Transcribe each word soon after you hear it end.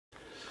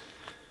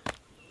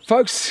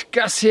Folks,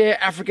 Gus here,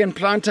 African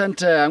Plant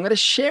Hunter. I'm going to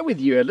share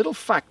with you a little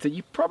fact that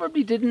you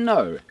probably didn't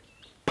know.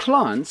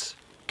 Plants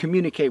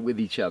communicate with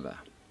each other.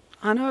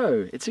 I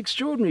know, it's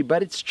extraordinary,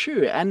 but it's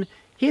true. And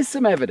here's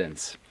some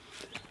evidence.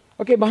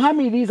 Okay, behind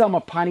me, these are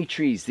Mopane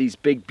trees, these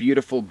big,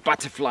 beautiful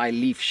butterfly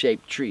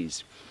leaf-shaped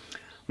trees.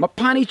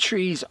 Mopane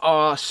trees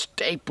are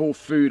staple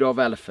food of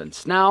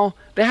elephants. Now,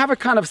 they have a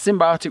kind of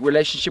symbiotic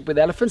relationship with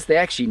elephants. They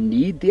actually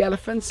need the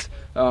elephants.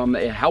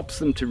 It helps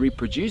them to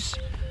reproduce.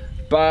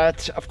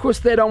 But of course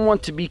they don't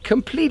want to be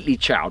completely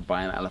chowed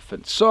by an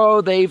elephant,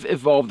 so they've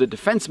evolved a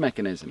defense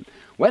mechanism.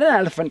 When an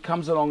elephant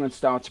comes along and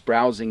starts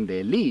browsing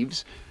their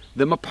leaves,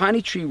 the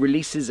Mopane tree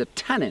releases a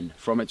tannin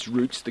from its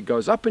roots that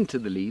goes up into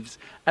the leaves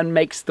and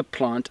makes the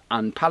plant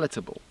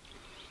unpalatable.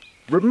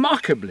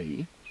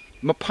 Remarkably,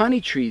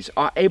 Mopane trees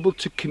are able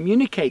to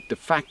communicate the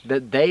fact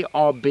that they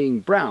are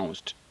being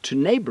browsed to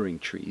neighboring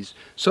trees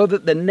so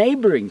that the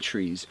neighboring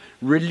trees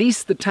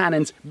release the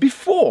tannins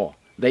before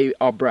they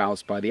are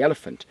browsed by the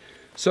elephant.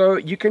 So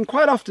you can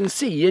quite often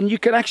see, and you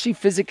can actually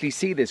physically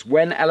see this,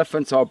 when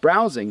elephants are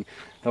browsing,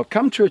 they'll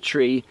come to a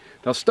tree,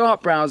 they'll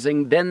start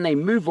browsing, then they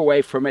move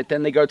away from it,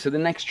 then they go to the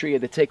next tree,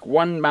 they take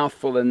one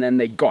mouthful and then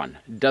they're gone.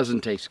 It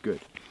doesn't taste good.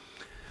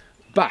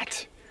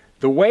 But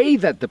the way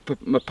that the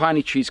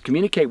Mopane trees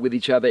communicate with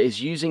each other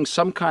is using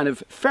some kind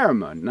of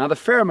pheromone. Now the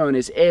pheromone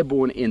is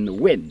airborne in the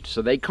wind,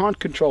 so they can't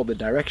control the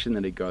direction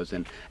that it goes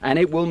in, and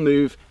it will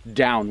move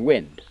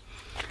downwind.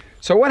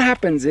 So what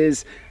happens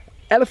is,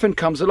 elephant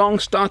comes along,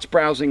 starts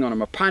browsing on a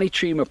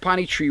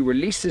Mopane tree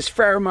releases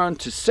pheromone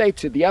to say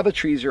to the other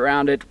trees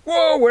around it,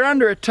 whoa, we're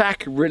under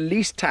attack,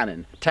 release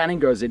tannin. Tannin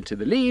goes into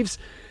the leaves,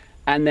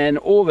 and then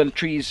all the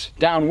trees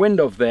downwind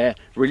of there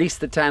release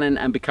the tannin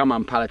and become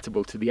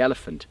unpalatable to the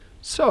elephant.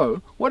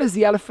 So, what does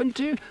the elephant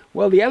do?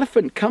 Well, the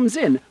elephant comes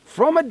in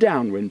from a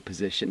downwind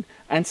position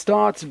and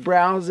starts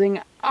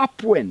browsing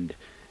upwind,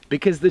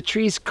 because the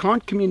trees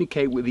can't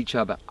communicate with each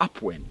other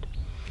upwind.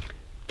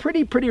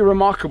 Pretty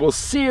remarkable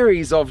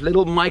series of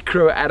little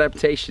micro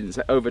adaptations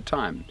over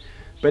time.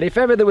 But if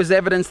ever there was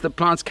evidence that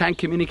plants can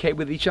communicate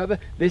with each other,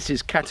 this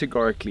is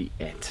categorically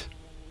it.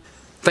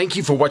 Thank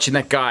you for watching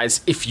that, guys.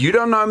 If you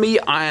don't know me,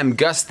 I am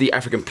Gus, the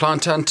African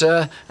Plant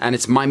Hunter, and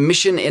it's my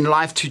mission in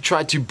life to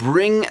try to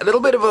bring a little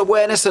bit of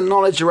awareness and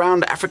knowledge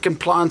around African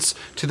plants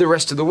to the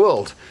rest of the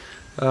world.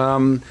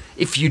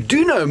 If you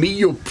do know me,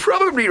 you'll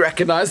probably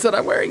recognize that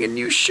I'm wearing a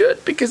new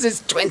shirt because it's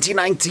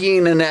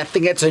 2019 and I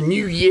think it's a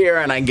new year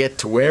and I get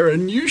to wear a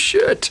new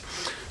shirt.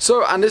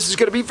 So, and this is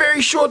going to be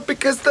very short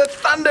because the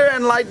thunder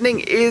and lightning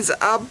is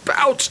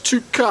about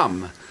to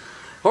come.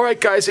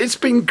 Alright guys, it's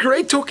been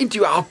great talking to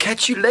you. I'll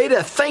catch you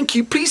later. Thank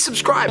you. Please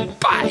subscribe.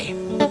 Bye.